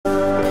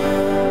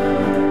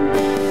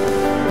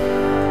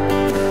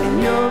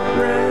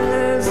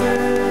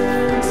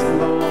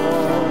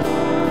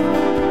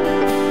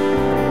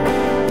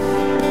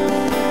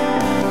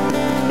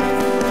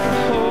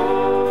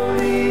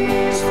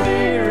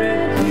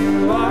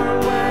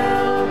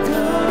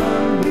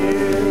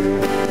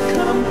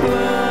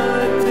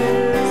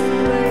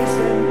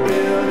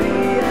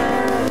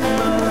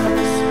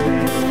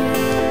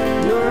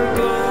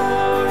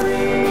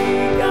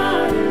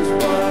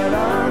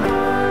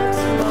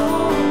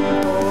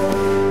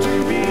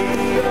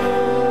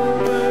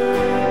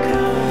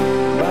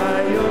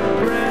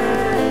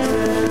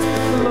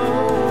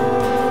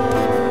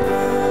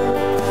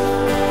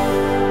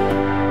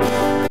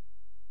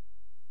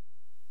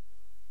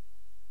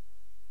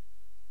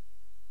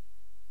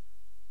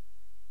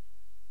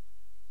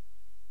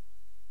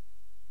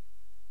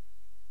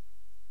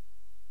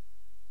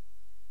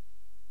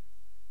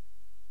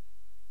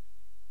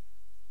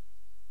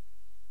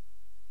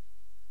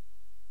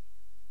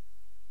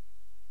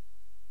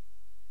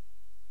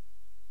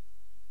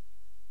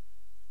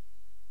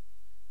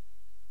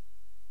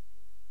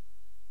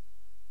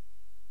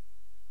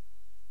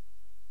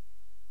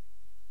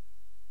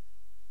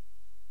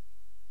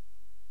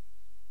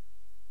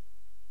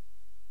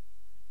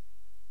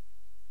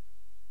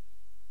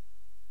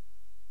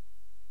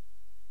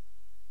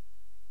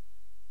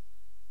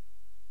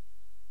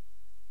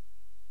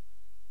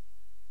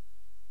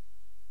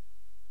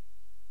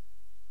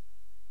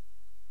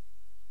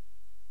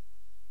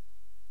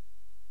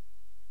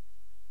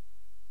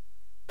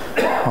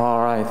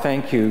right,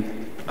 thank you,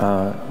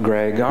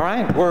 Greg. All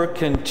right, we're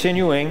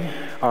continuing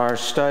our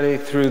study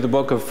through the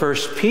book of 1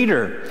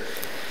 Peter.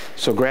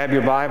 So grab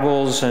your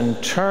Bibles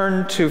and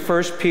turn to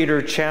 1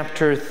 Peter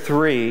chapter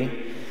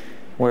 3,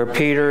 where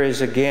Peter is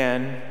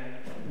again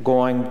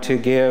going to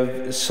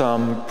give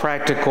some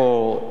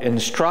practical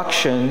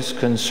instructions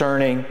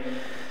concerning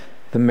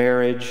the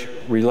marriage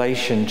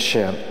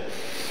relationship.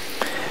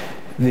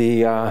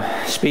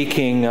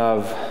 Speaking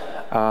of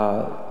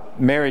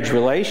marriage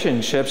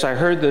relationships, I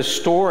heard the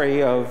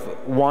story of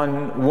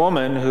one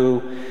woman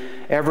who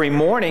every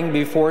morning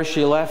before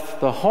she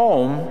left the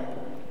home,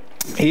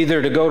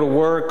 either to go to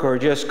work or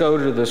just go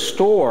to the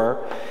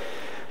store,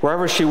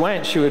 wherever she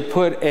went, she would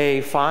put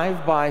a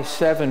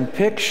 5x7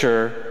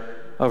 picture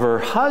of her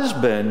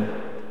husband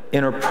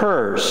in her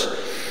purse.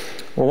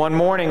 Well, one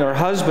morning her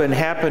husband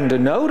happened to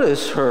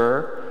notice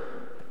her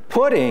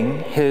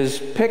putting his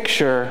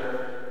picture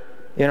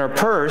in her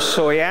purse,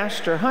 so he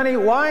asked her, "Honey,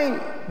 why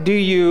do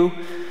you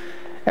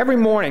every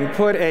morning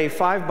put a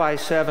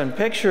 5x7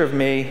 picture of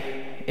me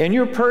in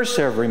your purse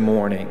every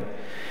morning?"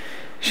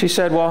 She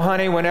said, "Well,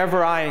 honey,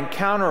 whenever I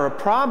encounter a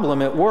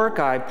problem at work,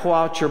 I pull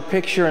out your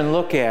picture and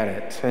look at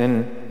it,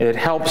 and it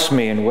helps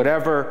me in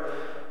whatever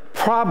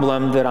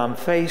problem that I'm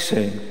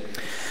facing."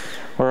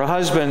 Her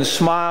husband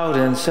smiled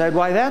and said,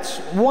 "Why, that's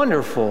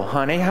wonderful,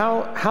 honey.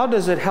 How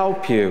does it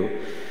help you?"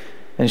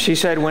 And she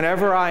said,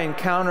 "Whenever I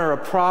encounter a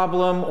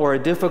problem or a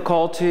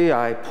difficulty,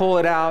 I pull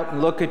it out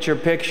and look at your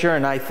picture,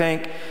 and I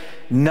think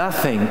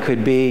nothing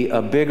could be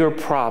a bigger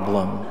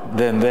problem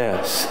than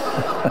this."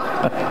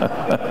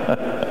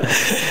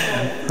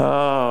 Oh,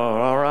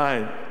 all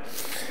right.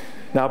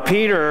 Now,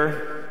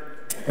 Peter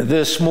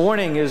this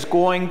morning is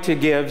going to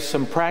give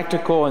some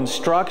practical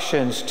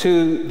instructions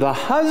to the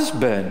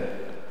husband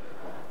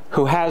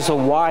who has a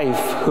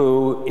wife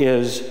who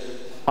is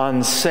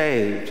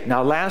unsaved.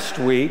 Now, last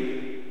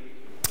week,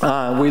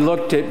 we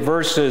looked at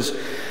verses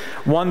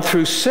 1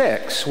 through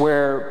 6,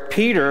 where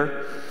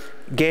Peter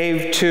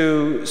gave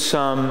to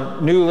some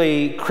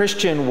newly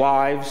Christian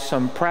wives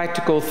some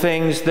practical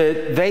things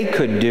that they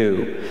could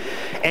do.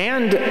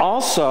 And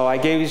also, I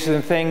gave you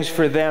some things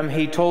for them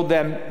he told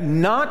them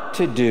not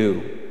to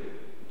do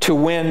to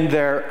win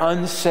their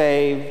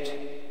unsaved,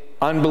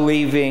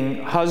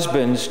 unbelieving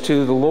husbands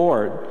to the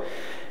Lord.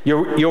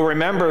 You'll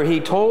remember he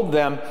told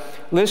them,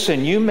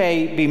 listen, you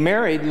may be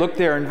married, look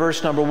there in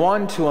verse number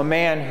 1, to a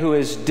man who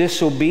is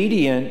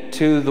disobedient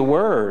to the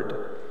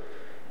word,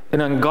 an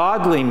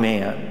ungodly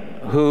man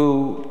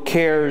who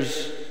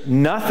cares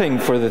nothing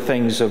for the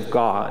things of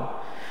God.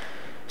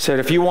 He said,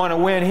 if you want to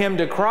win him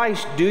to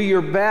Christ, do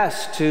your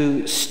best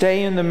to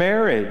stay in the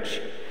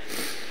marriage.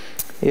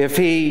 If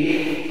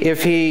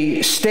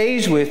he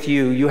stays with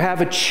you, you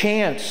have a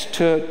chance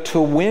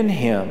to win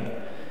him.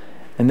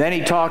 And then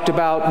he talked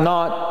about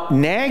not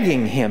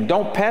nagging him.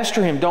 Don't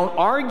pester him. Don't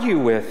argue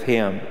with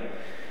him.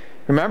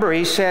 Remember,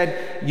 he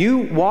said, you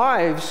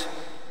wives,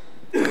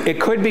 it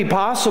could be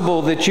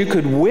possible that you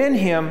could win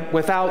him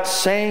without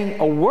saying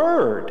a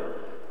word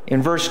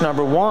in verse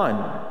number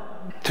 1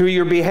 through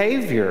your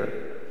behavior.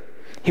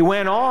 He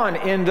went on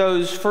in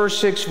those first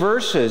 6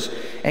 verses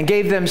and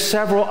gave them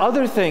several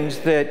other things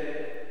that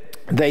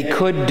they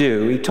could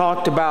do. He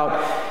talked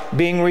about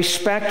being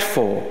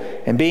respectful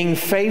and being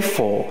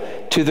faithful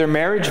to their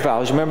marriage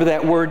vows. Remember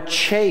that word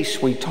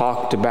chaste we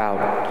talked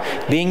about.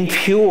 Being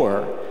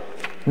pure,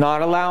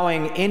 not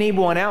allowing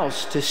anyone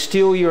else to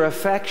steal your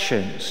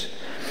affections.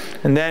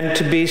 And then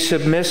to be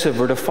submissive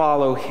or to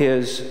follow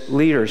his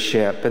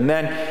leadership. And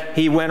then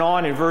he went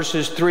on in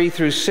verses 3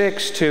 through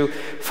 6 to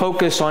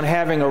focus on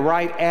having a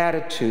right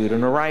attitude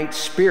and a right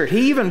spirit.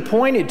 He even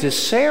pointed to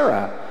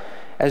Sarah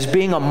as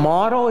being a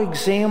model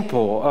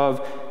example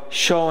of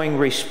showing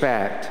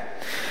respect.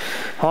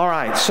 All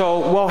right,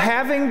 so while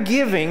having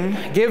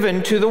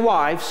given to the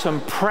wife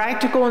some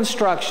practical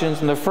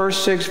instructions in the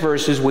first 6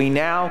 verses, we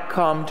now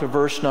come to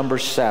verse number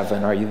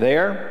 7. Are you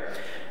there?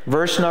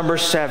 Verse number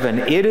 7.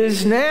 It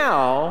is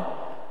now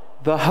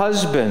the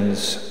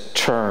husband's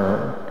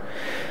turn.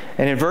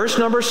 And in verse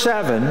number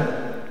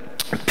 7,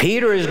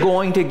 Peter is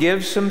going to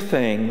give some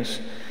things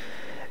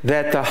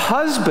that the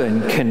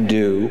husband can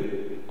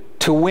do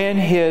to win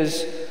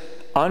his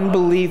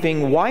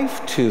unbelieving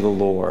wife to the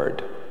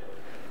Lord.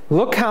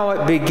 Look how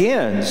it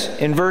begins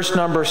in verse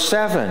number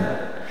 7.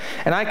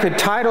 And I could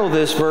title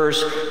this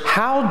verse,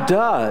 How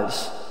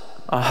Does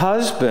a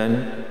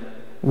Husband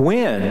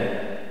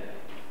Win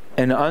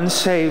an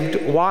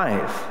Unsaved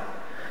Wife?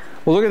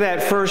 Well, look at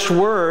that first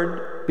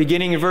word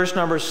beginning in verse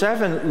number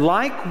 7.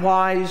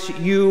 Likewise,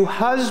 you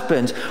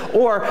husbands.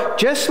 Or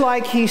just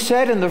like he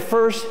said in the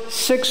first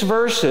 6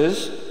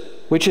 verses,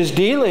 which is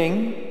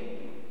dealing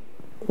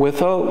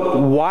with a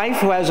wife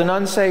who has an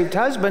unsaved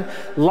husband,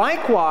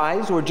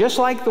 likewise, or just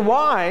like the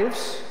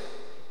wives,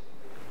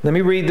 let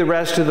me read the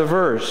rest of the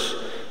verse.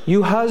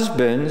 You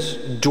husbands,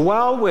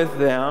 dwell with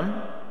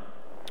them,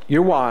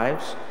 your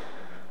wives,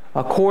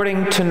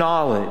 according to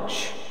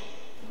knowledge,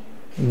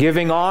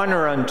 giving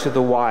honor unto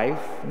the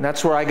wife. And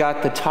that's where I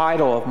got the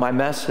title of my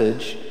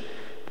message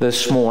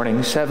this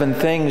morning. 7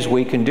 things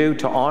we can do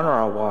to honor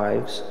our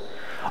wives.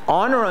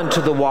 Honor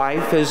unto the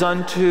wife as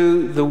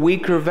unto the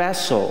weaker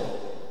vessel.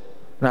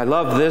 And I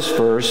love this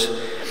verse.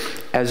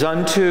 As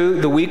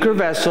unto the weaker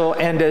vessel,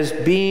 and as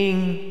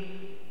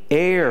being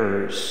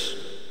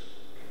heirs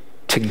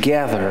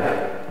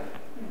together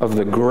of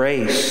the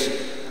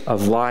grace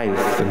of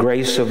life, the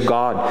grace of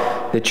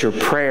God, that your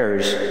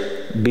prayers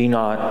be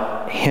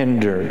not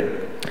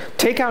hindered.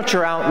 Take out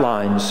your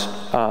outlines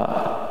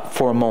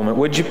for a moment,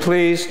 would you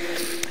please?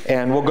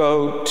 And we'll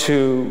go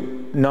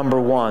to number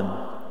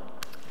 1.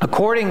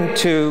 According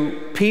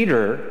to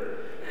Peter,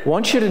 I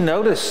want you to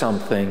notice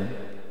something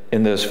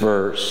in this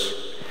verse.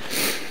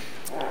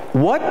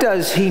 What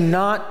does he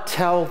not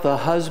tell the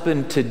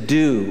husband to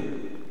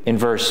do in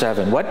verse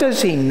 7? What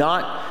does he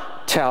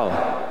not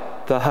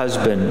tell the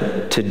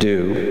husband to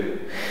do?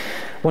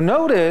 Well,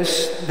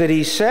 notice that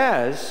he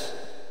says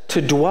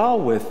to dwell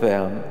with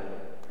them.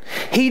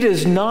 He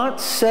does not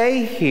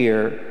say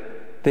here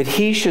that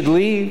he should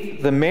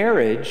leave the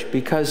marriage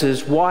because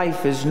his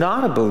wife is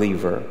not a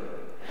believer.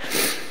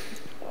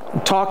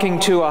 I'm talking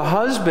to a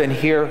husband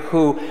here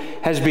who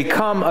has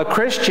become a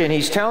Christian.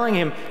 He's telling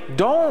him,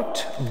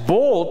 don't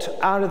bolt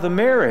out of the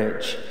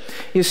marriage.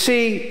 You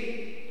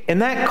see, in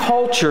that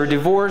culture,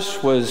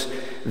 divorce was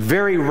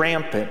very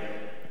rampant.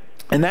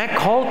 In that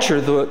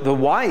culture, the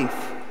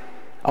wife,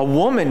 a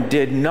woman,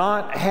 did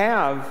not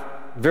have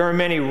very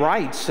many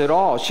rights at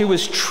all. She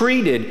was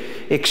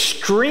treated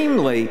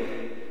extremely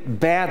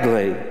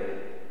badly.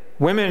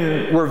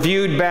 Women were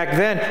viewed back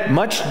then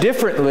much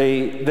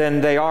differently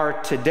than they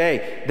are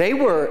today. They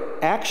were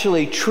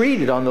actually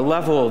treated on the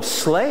level of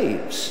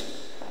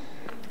slaves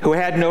who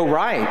had no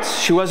rights.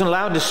 She wasn't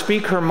allowed to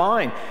speak her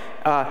mind.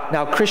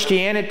 Now,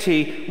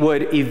 Christianity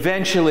would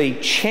eventually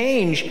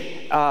change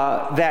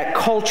that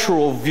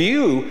cultural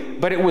view,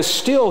 but it was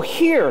still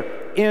here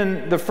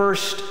in the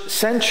first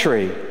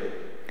century.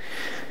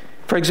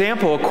 For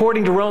example,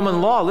 according to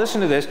Roman law,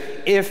 listen to this,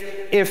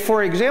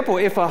 for example,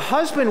 if a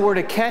husband were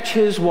to catch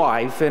his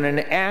wife in an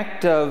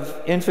act of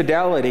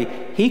infidelity,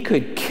 he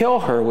could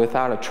kill her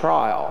without a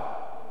trial.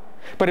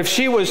 But if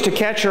she was to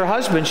catch her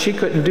husband, she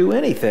couldn't do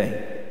anything.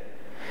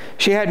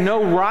 She had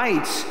no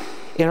rights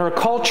in her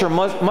culture,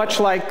 much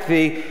like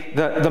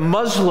the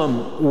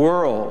Muslim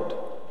world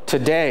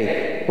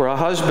today, where a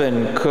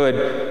husband could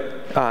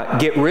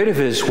get rid of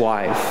his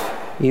wife,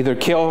 either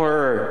kill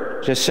her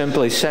or just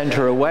simply send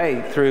her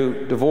away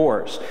through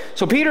divorce.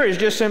 So Peter is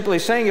just simply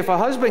saying, if a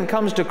husband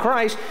comes to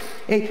Christ,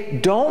 hey,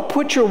 don't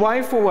put your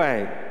wife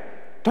away.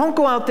 Don't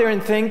go out there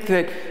and think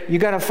that you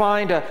got to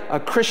find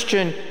a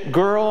Christian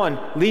girl and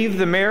leave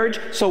the marriage.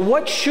 So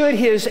what should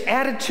his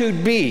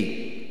attitude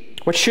be?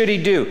 What should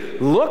he do?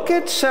 Look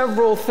at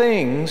several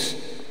things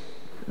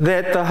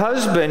that the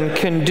husband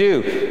can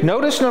do.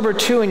 Notice number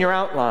 2 in your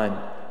outline.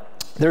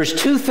 There's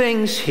 2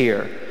 things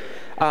here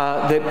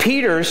that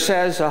Peter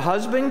says a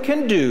husband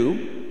can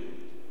do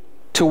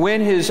to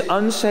win his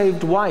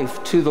unsaved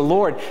wife to the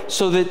Lord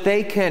so that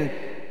they can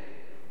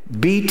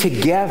be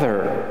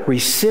together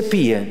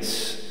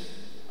recipients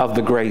of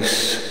the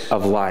grace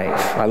of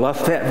life. I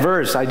love that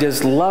verse. I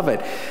just love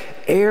it.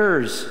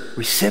 Heirs,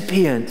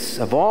 recipients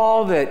of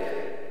all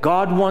that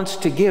God wants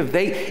to give.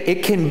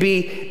 It can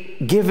be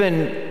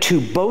given to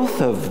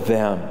both of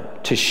them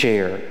to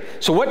share.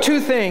 So what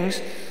 2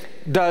 things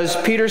does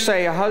Peter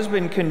say a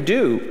husband can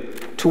do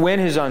to win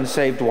his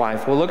unsaved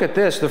wife? Well, look at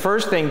this. The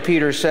first thing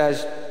Peter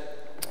says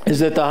is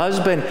that the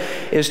husband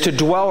is to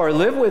dwell or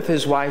live with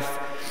his wife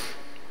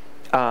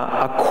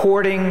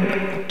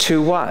according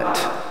to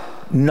what?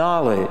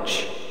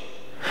 Knowledge.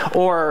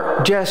 Or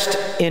just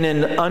in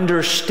an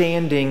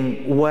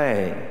understanding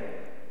way.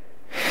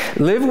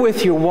 Live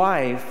with your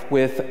wife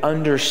with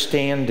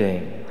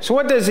understanding. So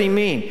what does he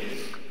mean?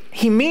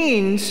 He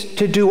means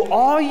to do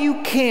all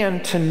you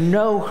can to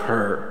know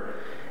her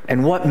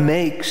and what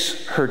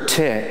makes her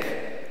tick.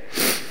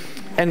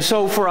 And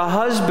so for a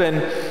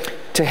husband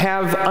to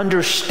have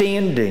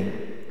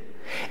understanding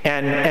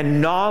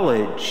and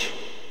knowledge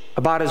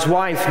about his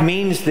wife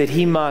means that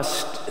he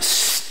must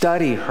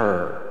study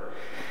her.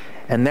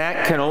 And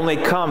that can only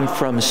come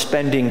from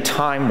spending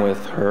time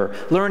with her,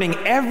 learning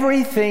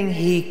everything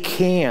he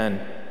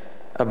can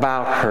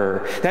about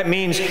her. That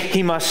means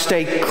he must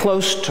stay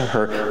close to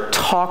her,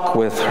 talk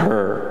with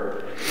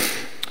her.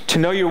 To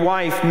know your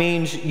wife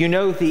means you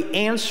know the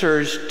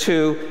answers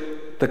to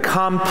the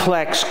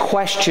complex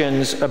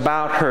questions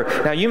about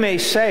her. Now you may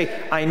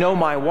say, I know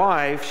my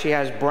wife, she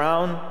has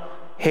brown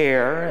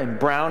hair and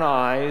brown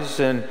eyes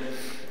and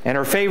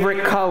her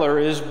favorite color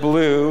is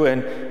blue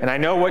and I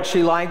know what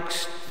she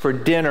likes for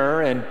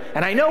dinner and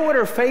I know what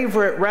her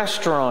favorite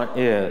restaurant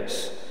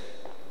is.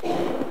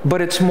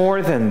 But it's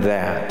more than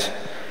that.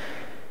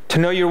 To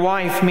know your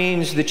wife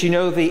means that you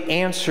know the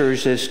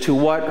answers as to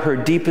what her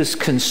deepest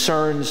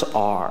concerns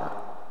are,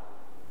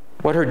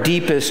 what her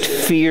deepest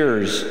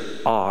fears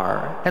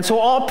are. And so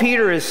all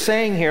Peter is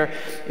saying here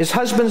is,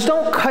 husbands,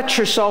 don't cut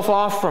yourself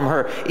off from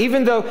her.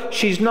 Even though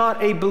she's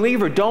not a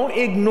believer, don't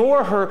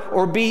ignore her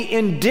or be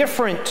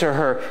indifferent to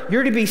her.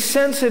 You're to be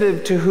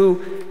sensitive to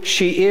who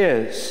she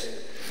is.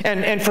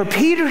 And for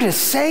Peter to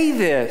say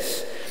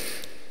this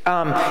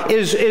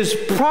is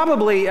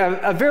probably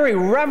a very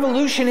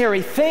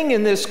revolutionary thing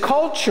in this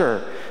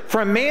culture.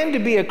 For a man to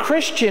be a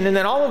Christian and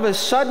then all of a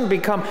sudden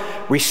become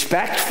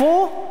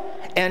respectful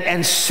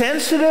and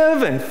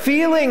sensitive and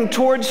feeling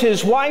towards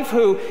his wife,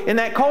 who in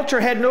that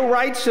culture had no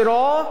rights at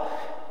all.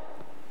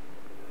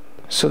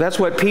 So that's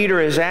what Peter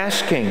is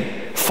asking.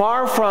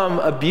 Far from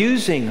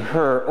abusing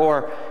her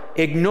or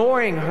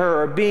ignoring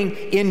her or being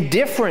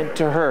indifferent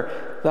to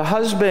her, the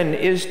husband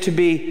is to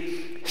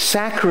be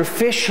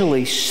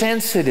sacrificially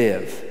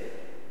sensitive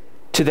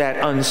to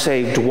that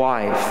unsaved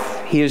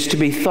wife. He is to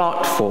be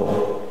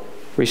thoughtful,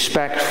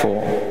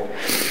 respectful.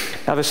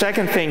 Now, the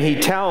second thing he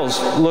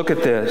tells, look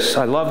at this.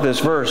 I love this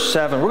verse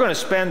 7. We're going to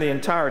spend the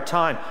entire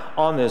time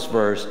on this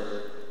verse.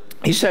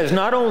 He says,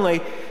 not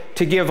only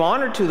to give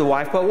honor to the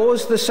wife, but what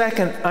was the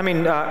second?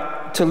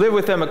 To live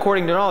with them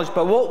according to knowledge.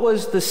 But what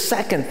was the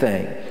second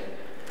thing?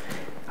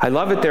 I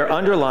love it there,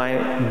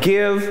 underline,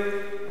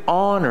 give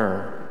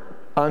honor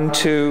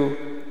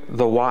unto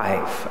the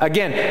wife.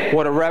 Again,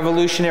 what a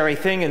revolutionary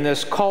thing in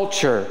this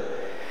culture.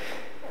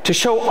 To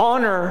show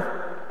honor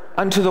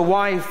unto the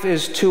wife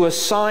is to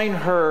assign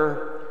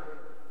her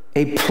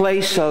a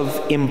place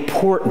of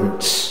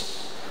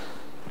importance.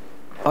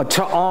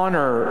 To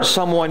honor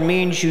someone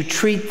means you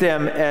treat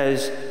them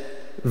as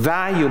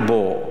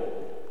valuable,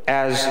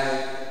 as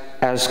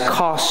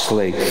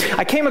costly.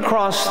 I came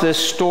across this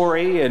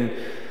story,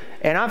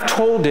 and I've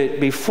told it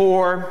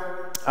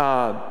before,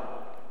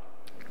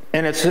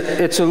 and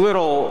it's a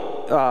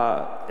little,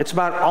 it's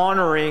about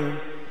honoring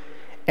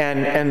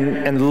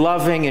and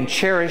loving and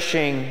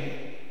cherishing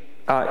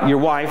your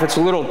wife. It's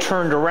a little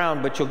turned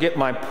around, but you'll get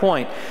my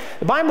point.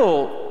 The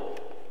Bible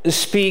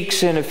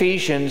speaks in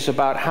Ephesians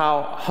about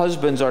how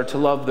husbands are to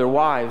love their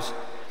wives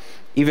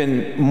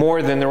even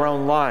more than their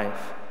own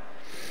life.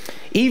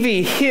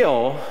 E.V.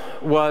 Hill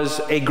was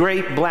a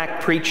great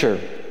black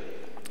preacher,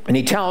 and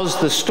he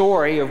tells the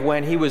story of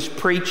when he was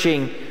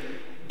preaching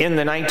in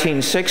the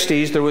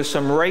 1960s. There was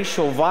some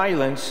racial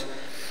violence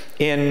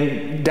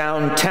in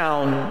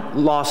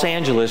downtown Los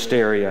Angeles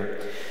area.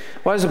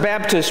 Well, as a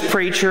Baptist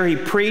preacher, he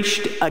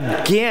preached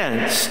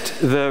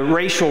against the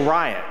racial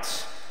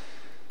riots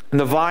and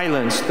the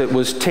violence that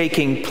was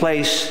taking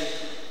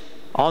place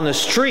on the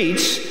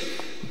streets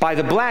by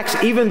the blacks,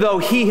 even though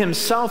he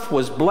himself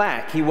was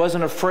black. He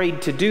wasn't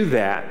afraid to do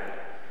that.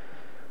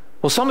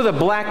 Well, some of the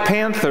Black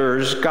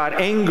Panthers got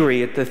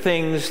angry at the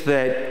things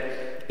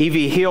that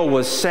E.V. Hill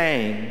was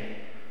saying.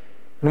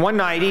 And one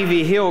night,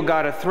 E.V. Hill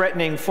got a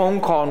threatening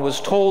phone call and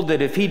was told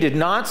that if he did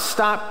not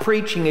stop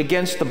preaching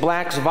against the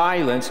blacks'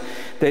 violence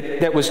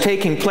that was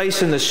taking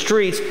place in the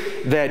streets,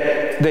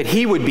 that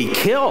he would be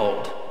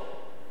killed.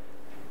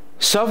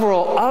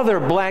 Several other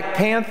black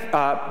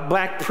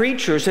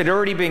preachers had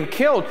already been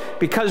killed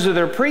because of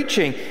their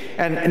preaching,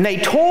 and they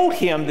told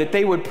him that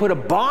they would put a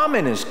bomb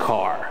in his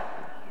car.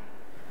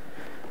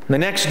 The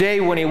next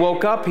day when he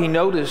woke up, he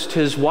noticed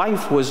his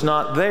wife was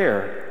not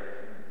there.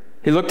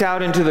 He looked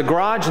out into the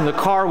garage and the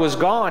car was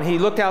gone. He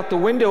looked out the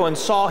window and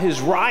saw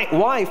his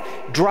wife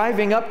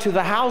driving up to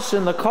the house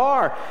in the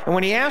car. And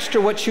when he asked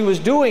her what she was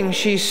doing,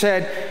 she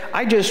said,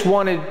 "I just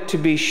wanted to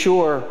be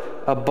sure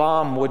a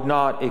bomb would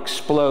not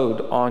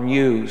explode on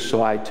you,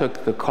 so I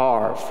took the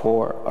car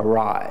for a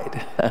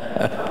ride."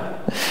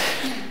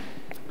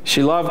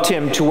 She loved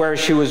him to where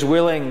she was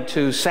willing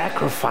to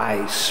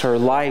sacrifice her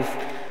life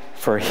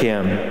for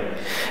him.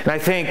 And I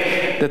think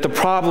that the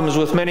problems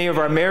with many of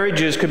our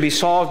marriages could be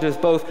solved if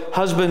both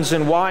husbands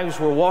and wives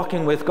were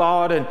walking with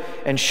God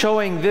and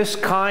showing this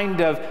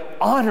kind of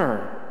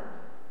honor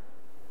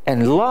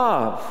and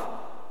love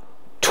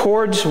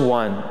towards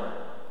one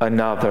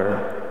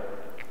another.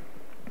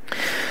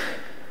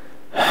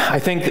 I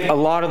think a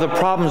lot of the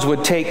problems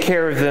would take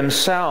care of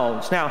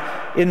themselves. Now,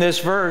 in this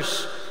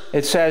verse,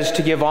 it says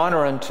to give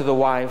honor unto the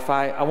wife.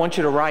 I want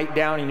you to write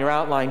down in your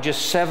outline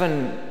just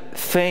 7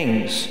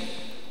 things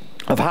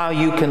of how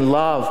you can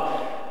love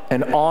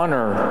and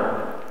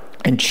honor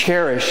and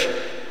cherish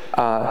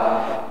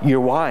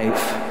your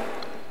wife.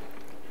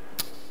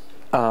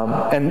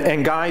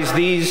 And guys,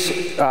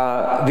 these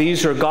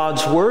are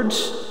God's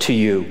words to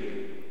you.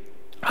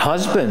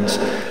 Husbands,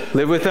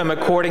 live with them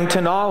according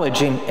to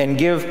knowledge and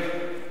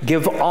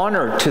give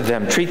honor to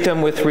them. Treat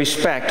them with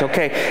respect.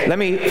 Okay, let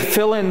me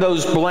fill in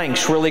those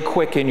blanks really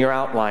quick in your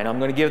outline. I'm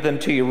going to give them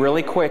to you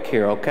really quick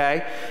here,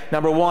 okay?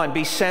 Number 1,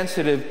 be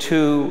sensitive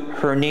to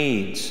her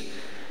needs.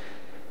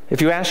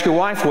 If you ask your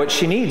wife what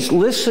she needs,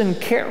 listen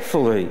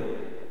carefully,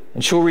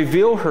 and she'll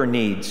reveal her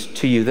needs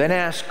to you. Then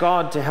ask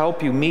God to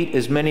help you meet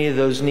as many of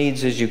those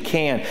needs as you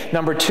can.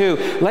 Number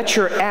 2, let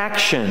your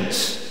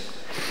actions,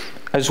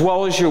 as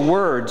well as your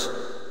words,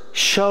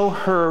 show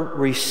her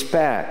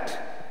respect.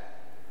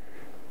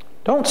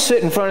 Don't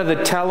sit in front of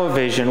the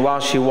television while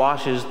she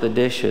washes the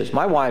dishes.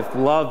 My wife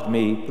loved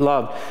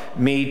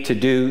me to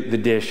do the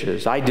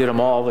dishes. I did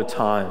them all the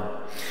time.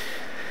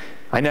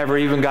 I never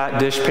even got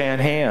dishpan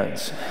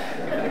hands.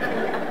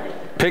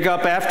 Pick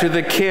up after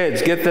the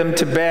kids, get them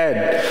to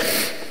bed.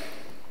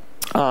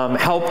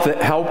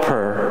 help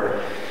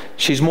her.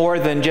 She's more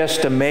than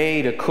just a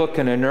maid, a cook,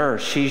 and a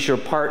nurse. She's your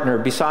partner.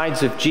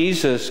 Besides, if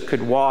Jesus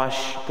could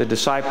wash the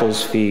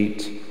disciples'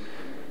 feet,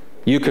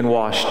 you can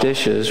wash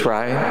dishes,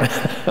 right?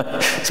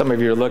 Some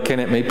of you are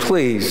looking at me.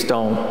 Please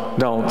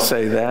don't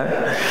say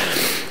that.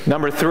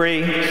 Number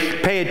 3,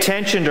 pay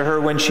attention to her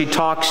when she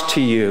talks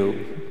to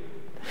you.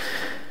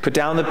 Put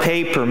down the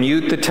paper,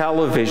 mute the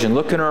television,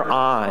 look in her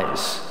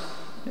eyes,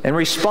 and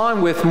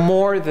respond with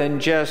more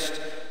than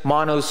just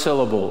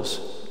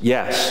monosyllables.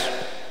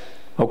 Yes.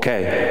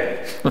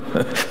 Okay.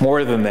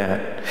 More than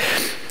that.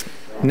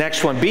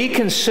 Next one, be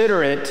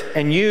considerate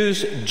and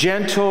use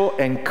gentle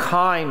and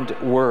kind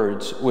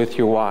words with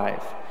your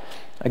wife.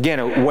 Again,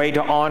 a way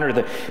to honor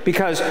them,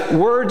 because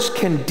words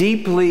can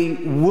deeply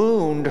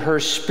wound her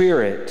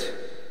spirit.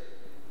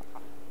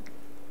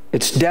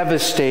 It's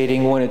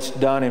devastating when it's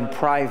done in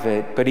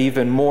private, but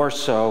even more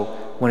so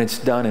when it's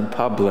done in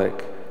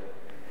public.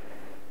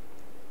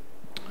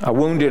 A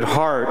wounded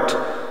heart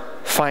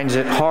finds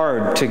it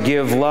hard to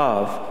give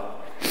love.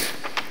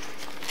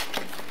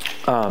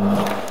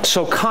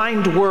 So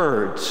kind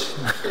words.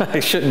 I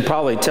shouldn't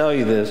probably tell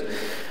you this.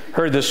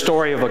 Heard the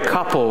story of a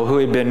couple who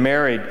had been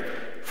married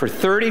for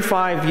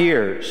 35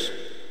 years.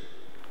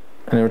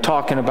 And they were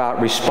talking about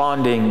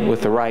responding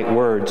with the right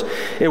words.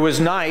 It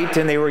was night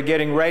and they were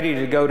getting ready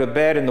to go to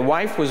bed, and the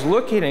wife was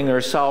looking at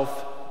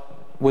herself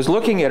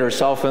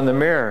in the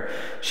mirror.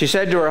 She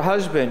said to her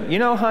husband, "You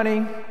know,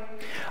 honey,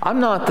 I'm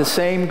not the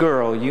same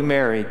girl you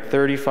married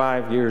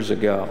 35 years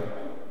ago.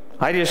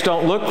 I just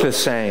don't look the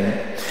same.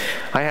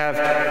 I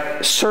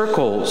have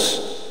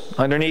circles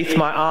underneath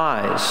my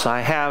eyes.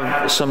 I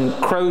have some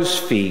crow's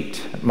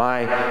feet.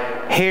 My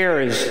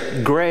hair is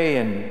gray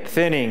and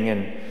thinning,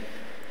 and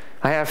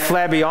I have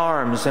flabby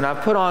arms, and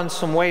I've put on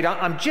some weight.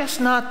 I'm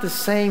just not the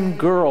same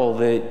girl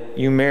that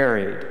you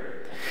married."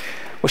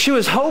 Well, she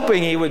was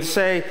hoping he would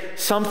say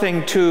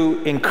something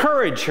to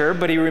encourage her,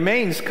 but he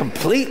remains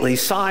completely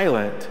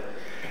silent.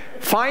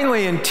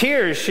 Finally, in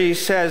tears, she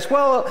says,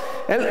 "Well,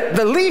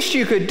 the least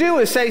you could do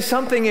is say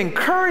something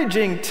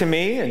encouraging to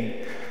me." And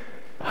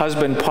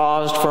husband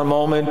paused for a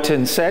moment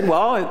and said,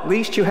 "Well, at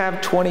least you have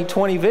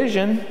 20/20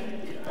 vision."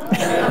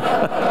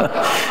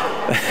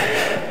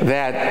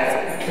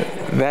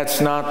 That's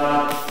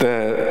not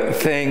the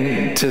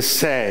thing to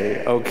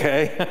say,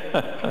 okay?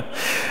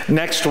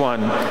 Next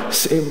one.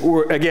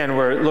 Again,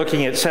 we're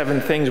looking at 7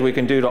 things we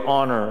can do to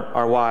honor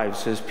our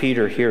wives as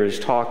Peter here is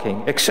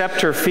talking. Accept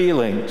her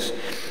feelings.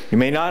 You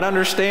may not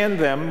understand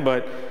them,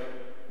 but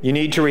you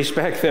need to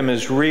respect them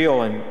as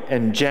real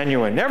and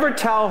genuine. Never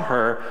tell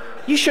her,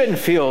 "You shouldn't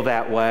feel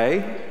that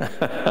way."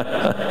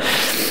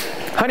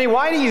 "Honey,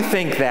 why do you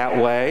think that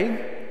way?"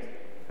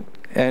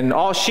 And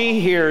all she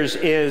hears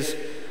is,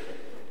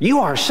 "You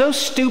are so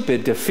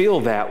stupid to feel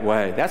that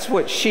way." That's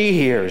what she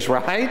hears,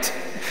 right?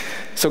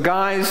 So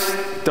guys,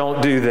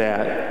 don't do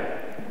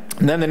that.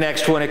 And then the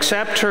next one,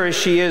 accept her as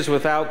she is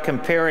without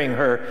comparing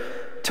her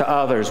to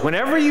others.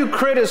 Whenever you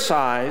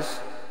criticize,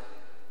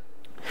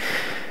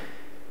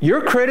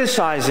 you're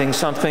criticizing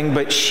something,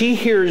 but she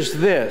hears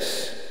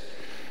this.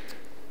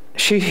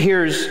 She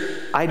hears,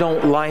 "I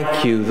don't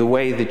like you the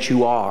way that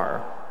you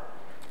are.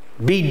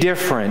 Be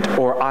different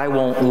or I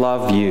won't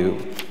love you."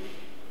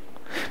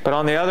 But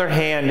on the other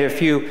hand,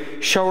 if you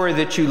show her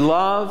that you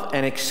love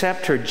and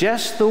accept her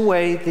just the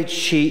way that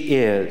she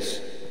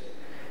is,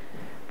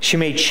 she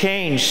may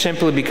change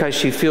simply because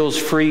she feels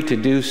free to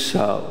do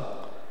so.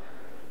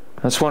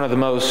 That's one of the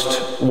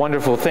most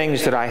wonderful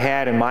things that I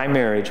had in my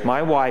marriage.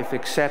 My wife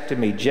accepted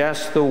me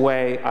just the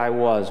way I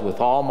was, with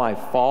all my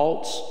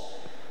faults,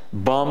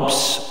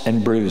 bumps,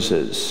 and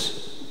bruises.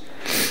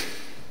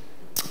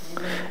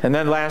 And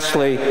then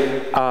lastly,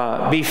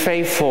 be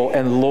faithful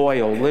and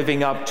loyal,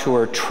 living up to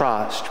her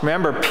trust.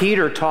 Remember,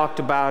 Peter talked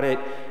about it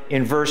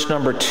in verse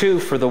number 2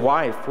 for the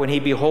wife. When he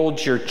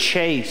beholds your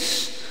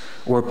chaste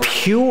or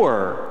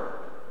pure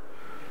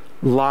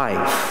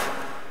life.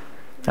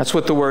 That's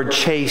what the word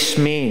chaste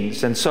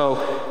means. And so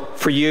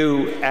for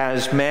you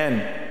as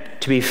men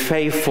to be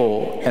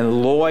faithful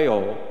and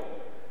loyal,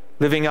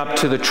 living up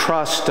to the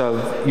trust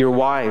of your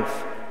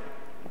wife.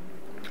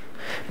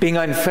 Being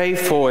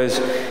unfaithful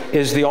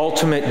is the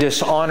ultimate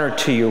dishonor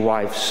to your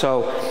wife.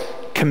 So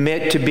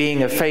commit to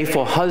being a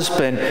faithful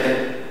husband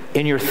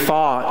in your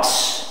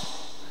thoughts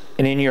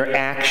and in your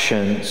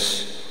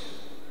actions.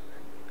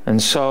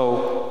 And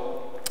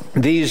so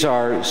these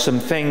are some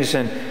things,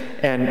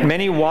 and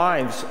many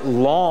wives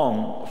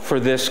long for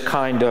this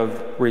kind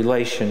of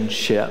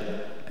relationship.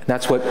 And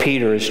that's what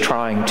Peter is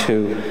trying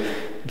to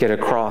get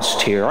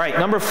across here. All right,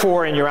 number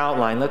 4 in your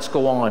outline. Let's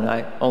go on.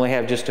 I only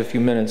have just a few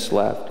minutes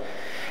left.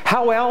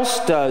 How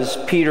else does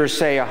Peter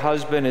say a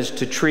husband is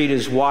to treat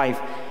his wife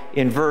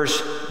in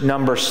verse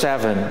number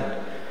 7?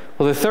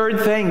 Well, the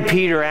third thing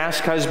Peter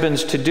asks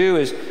husbands to do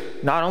is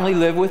not only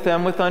live with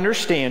them with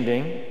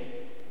understanding,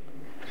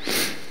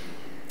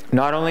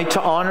 not only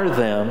to honor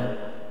them,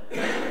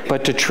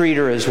 but to treat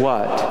her as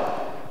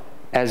what?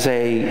 As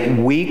a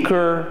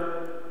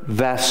weaker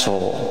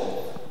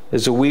vessel.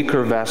 is a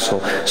weaker vessel.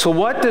 So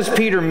what does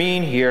Peter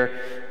mean here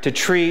to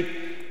treat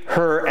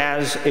her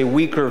as a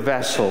weaker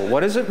vessel?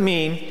 What does it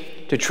mean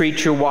to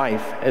treat your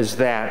wife as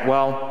that?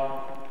 Well,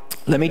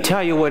 let me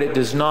tell you what it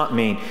does not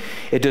mean.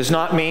 It does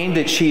not mean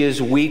that she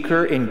is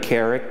weaker in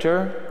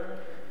character.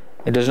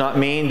 It does not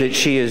mean that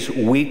she is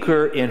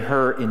weaker in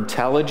her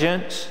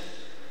intelligence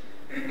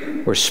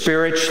or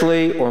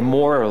spiritually or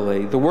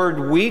morally. The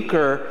word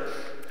weaker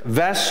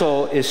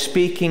vessel is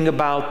speaking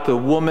about the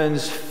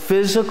woman's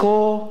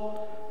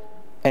physical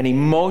and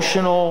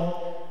emotional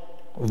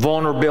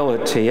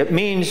vulnerability. It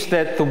means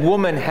that the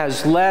woman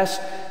has less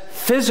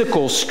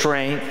physical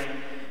strength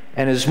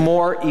and is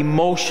more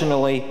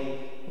emotionally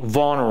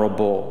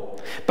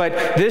vulnerable.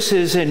 But this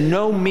is in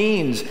no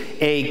means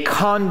a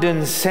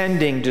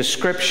condescending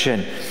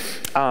description.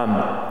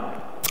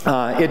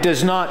 It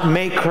does not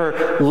make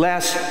her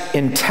less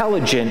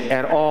intelligent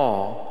at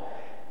all.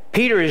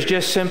 Peter is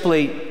just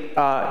simply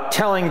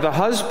telling the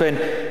husband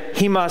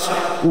he must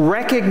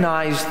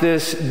recognize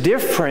this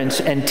difference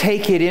and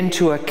take it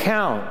into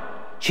account.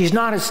 She's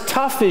not as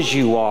tough as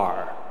you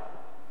are.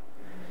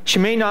 She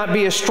may not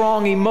be as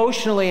strong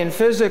emotionally and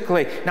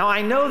physically. Now,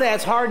 I know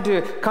that's hard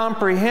to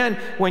comprehend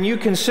when you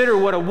consider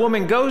what a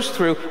woman goes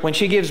through when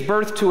she gives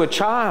birth to a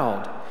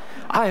child.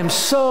 I am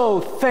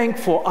so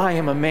thankful I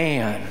am a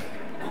man.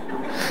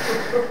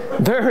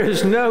 There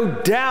is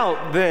no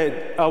doubt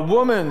that a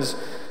woman's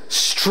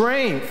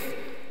strength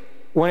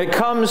when it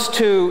comes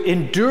to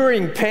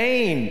enduring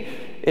pain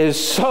is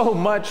so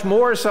much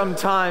more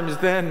sometimes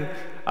than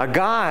a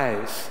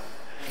guy's.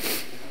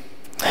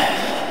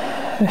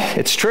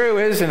 It's true,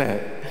 isn't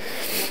it?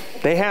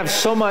 They have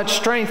so much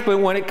strength, but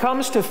when it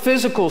comes to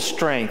physical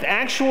strength,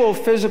 actual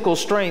physical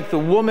strength, the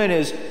woman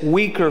is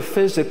weaker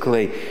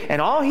physically. And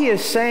all he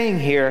is saying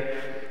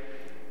here,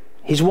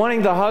 he's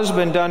wanting the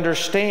husband to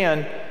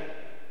understand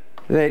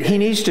that he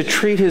needs to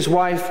treat his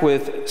wife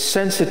with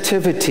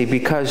sensitivity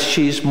because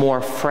she's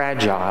more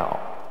fragile.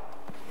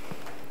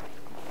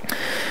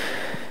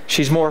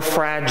 She's more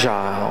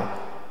fragile.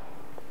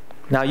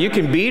 Now, you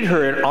can beat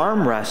her in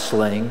arm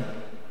wrestling,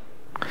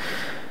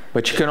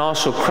 but you can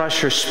also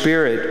crush her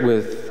spirit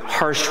with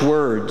harsh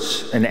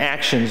words and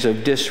actions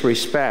of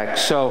disrespect.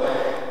 So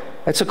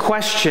it's a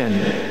question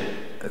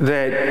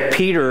that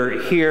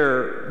Peter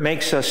here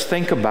makes us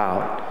think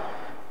about.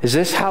 Is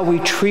this how we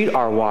treat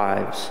our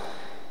wives?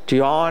 Do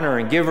you honor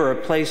and give her a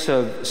place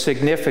of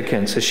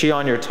significance? Is she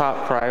on your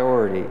top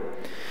priority?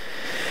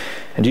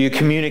 And do you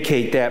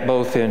communicate that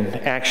both in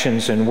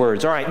actions and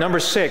words? All right, number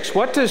 6.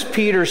 What does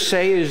Peter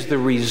say is the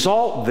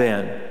result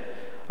then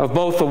of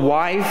both the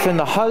wife and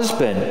the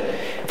husband?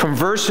 From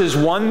verses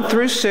 1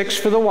 through 6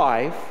 for the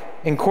wife,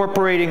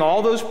 incorporating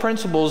all those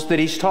principles that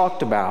he's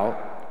talked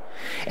about.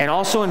 And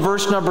also in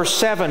verse number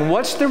 7,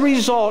 what's the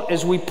result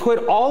as we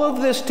put all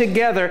of this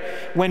together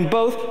when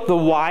both the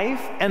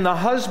wife and the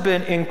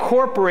husband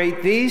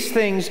incorporate these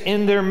things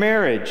in their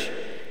marriage?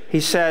 He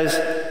says,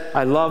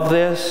 I love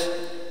this,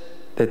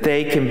 that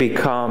they can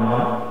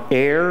become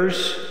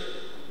heirs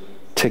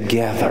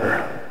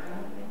together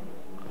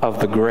of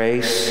the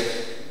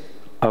grace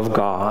of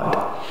God.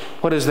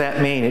 What does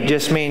that mean? It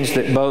just means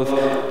that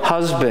both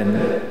husband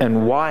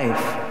and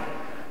wife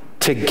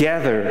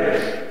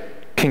together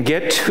can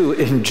get to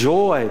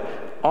enjoy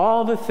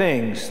all the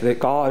things that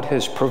God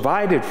has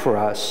provided for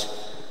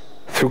us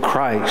through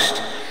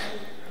Christ.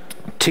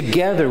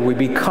 Together we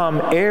become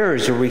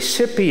heirs or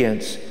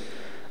recipients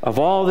of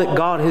all that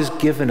God has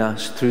given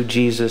us through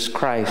Jesus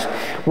Christ.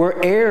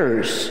 We're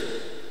heirs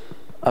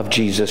of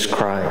Jesus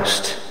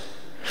Christ.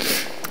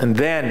 And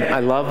then,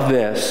 I love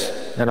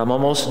this, and I'm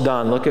almost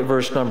done. Look at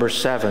verse number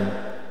 7.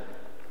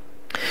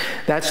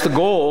 That's the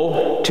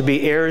goal, to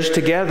be heirs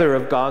together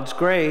of God's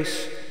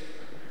grace.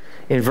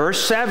 In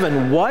verse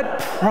 7, what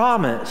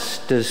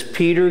promise does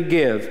Peter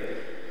give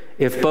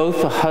if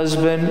both the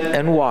husband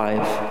and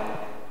wife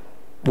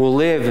will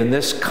live in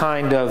this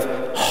kind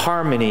of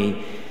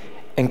harmony,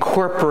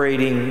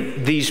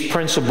 incorporating these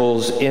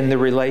principles in the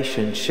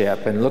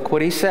relationship? And look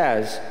what he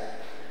says,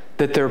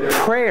 that their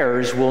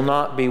prayers will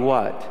not be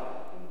what?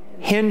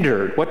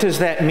 Hindered. What does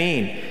that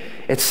mean?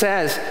 It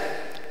says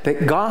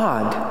that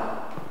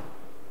God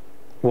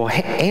will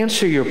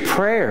answer your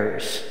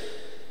prayers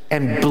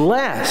and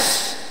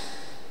bless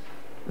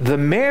the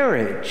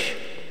marriage,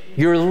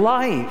 your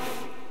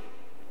life.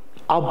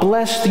 I'll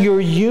bless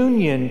your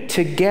union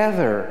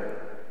together.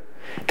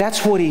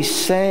 That's what he's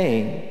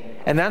saying.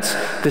 And that's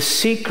the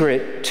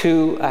secret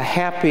to a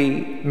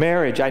happy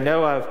marriage. I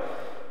know I've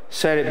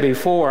said it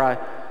before. I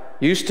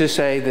used to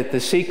say that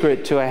the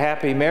secret to a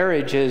happy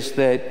marriage is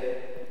that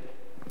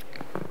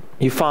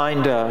you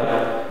find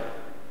an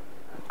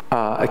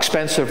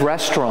expensive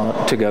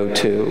restaurant to go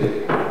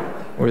to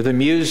where the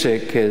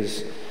music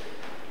is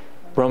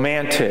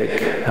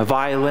romantic, a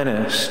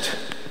violinist,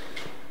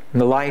 and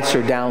the lights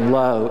are down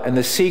low. And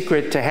the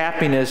secret to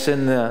happiness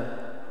in the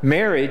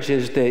marriage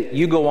is that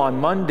you go on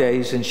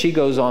Mondays and she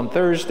goes on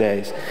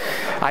Thursdays.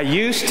 I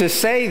used to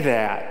say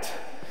that,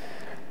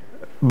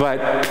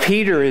 but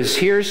Peter is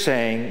here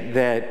saying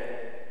that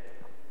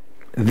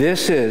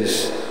this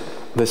is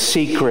the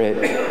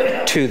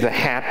secret to the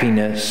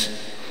happiness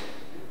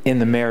in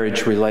the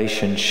marriage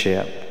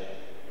relationship.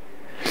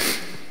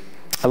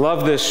 I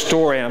love this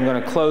story. I'm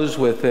going to close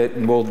with it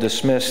and we'll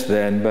dismiss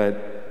then,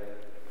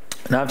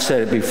 and I've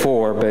said it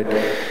before, but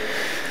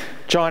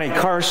Johnny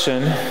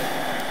Carson,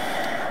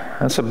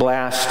 that's a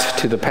blast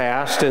to the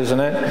past, isn't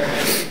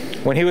it?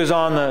 When he was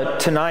on the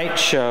Tonight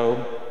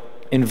Show,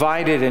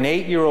 invited an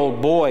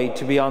 8-year-old boy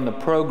to be on the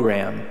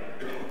program.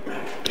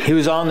 He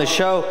was on the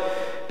show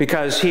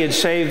because he had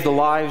saved the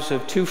lives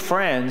of 2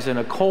 friends in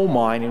a coal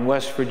mine in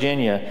West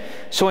Virginia.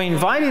 So he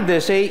invited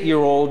this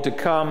 8-year-old to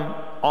come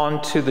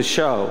onto the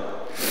show.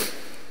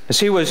 As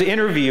he was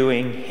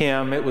interviewing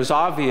him, it was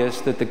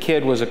obvious that the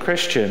kid was a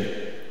Christian,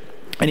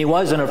 and he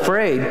wasn't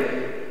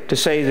afraid to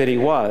say that he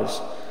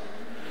was.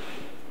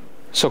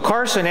 So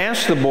Carson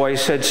asked the boy, he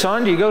said,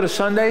 "Son, do you go to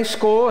Sunday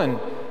school?" And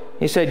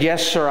he said,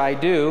 "Yes, sir, I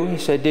do." He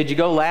said, "Did you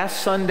go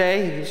last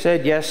Sunday?" He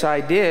said, "Yes,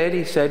 I did."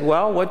 He said,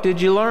 "Well, what did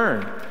you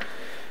learn?"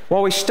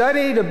 "Well, we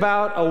studied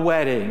about a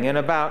wedding and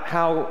about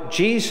how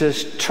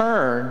Jesus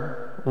turned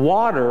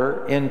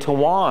water into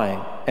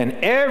wine." And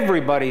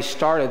everybody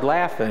started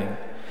laughing.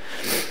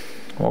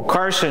 Well,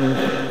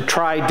 Carson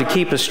tried to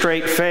keep a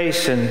straight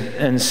face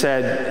and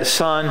said,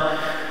 "Son,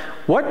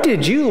 what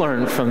did you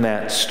learn from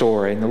that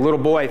story?" And the little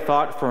boy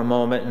thought for a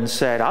moment and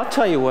said, "I'll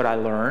tell you what I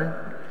learned."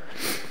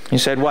 He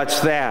said,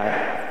 "What's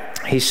that?"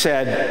 He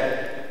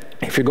said,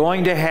 "If you're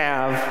going to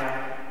have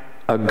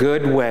a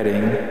good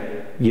wedding,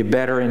 you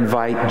better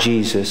invite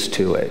Jesus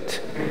to it."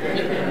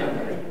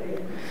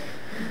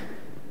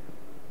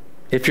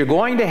 If you're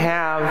going to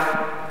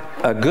have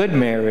a good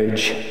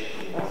marriage,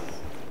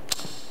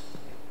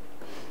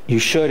 you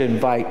should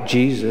invite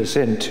Jesus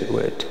into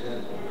it.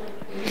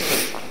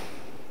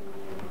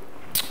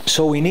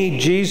 So we need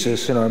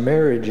Jesus in our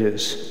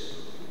marriages.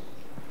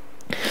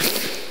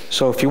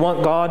 So if you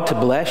want God to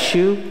bless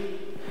you,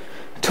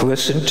 to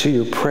listen to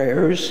your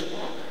prayers,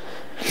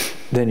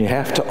 then you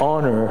have to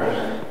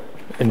honor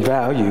and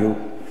value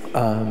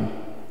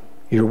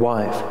your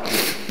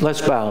wife.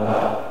 Let's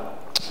bow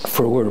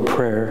for a word of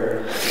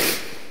prayer.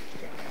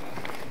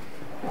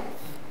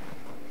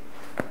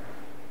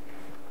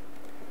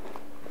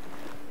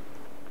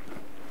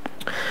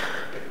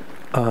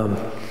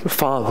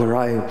 Father,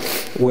 I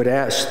would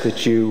ask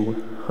that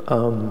you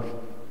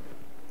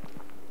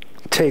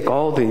take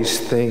all these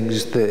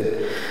things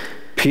that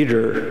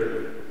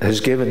Peter has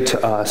given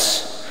to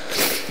us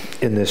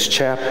in this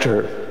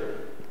chapter,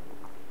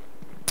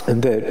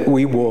 and that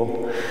we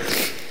will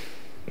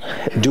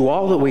do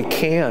all that we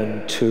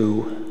can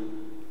to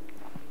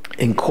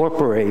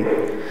incorporate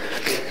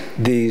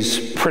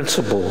these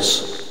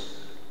principles,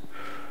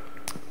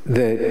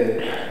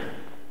 that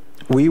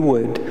we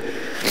would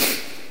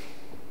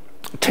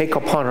take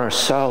upon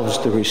ourselves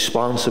the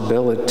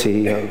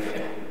responsibility of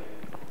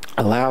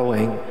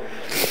allowing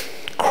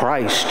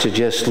Christ to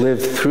just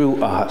live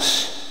through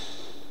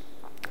us,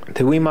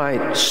 that we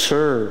might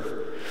serve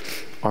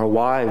our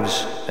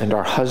wives and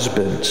our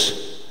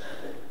husbands,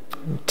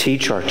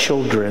 teach our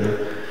children.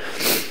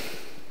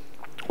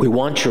 We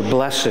want your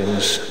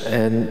blessings,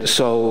 and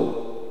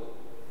so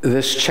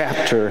this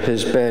chapter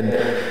has been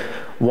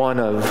one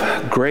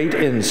of great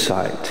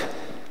insight.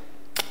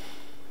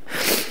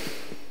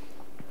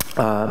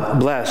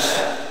 Bless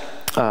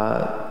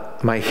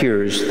my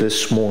hearers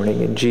this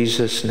morning. In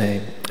Jesus'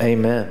 name,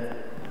 amen.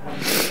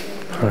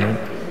 All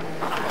right.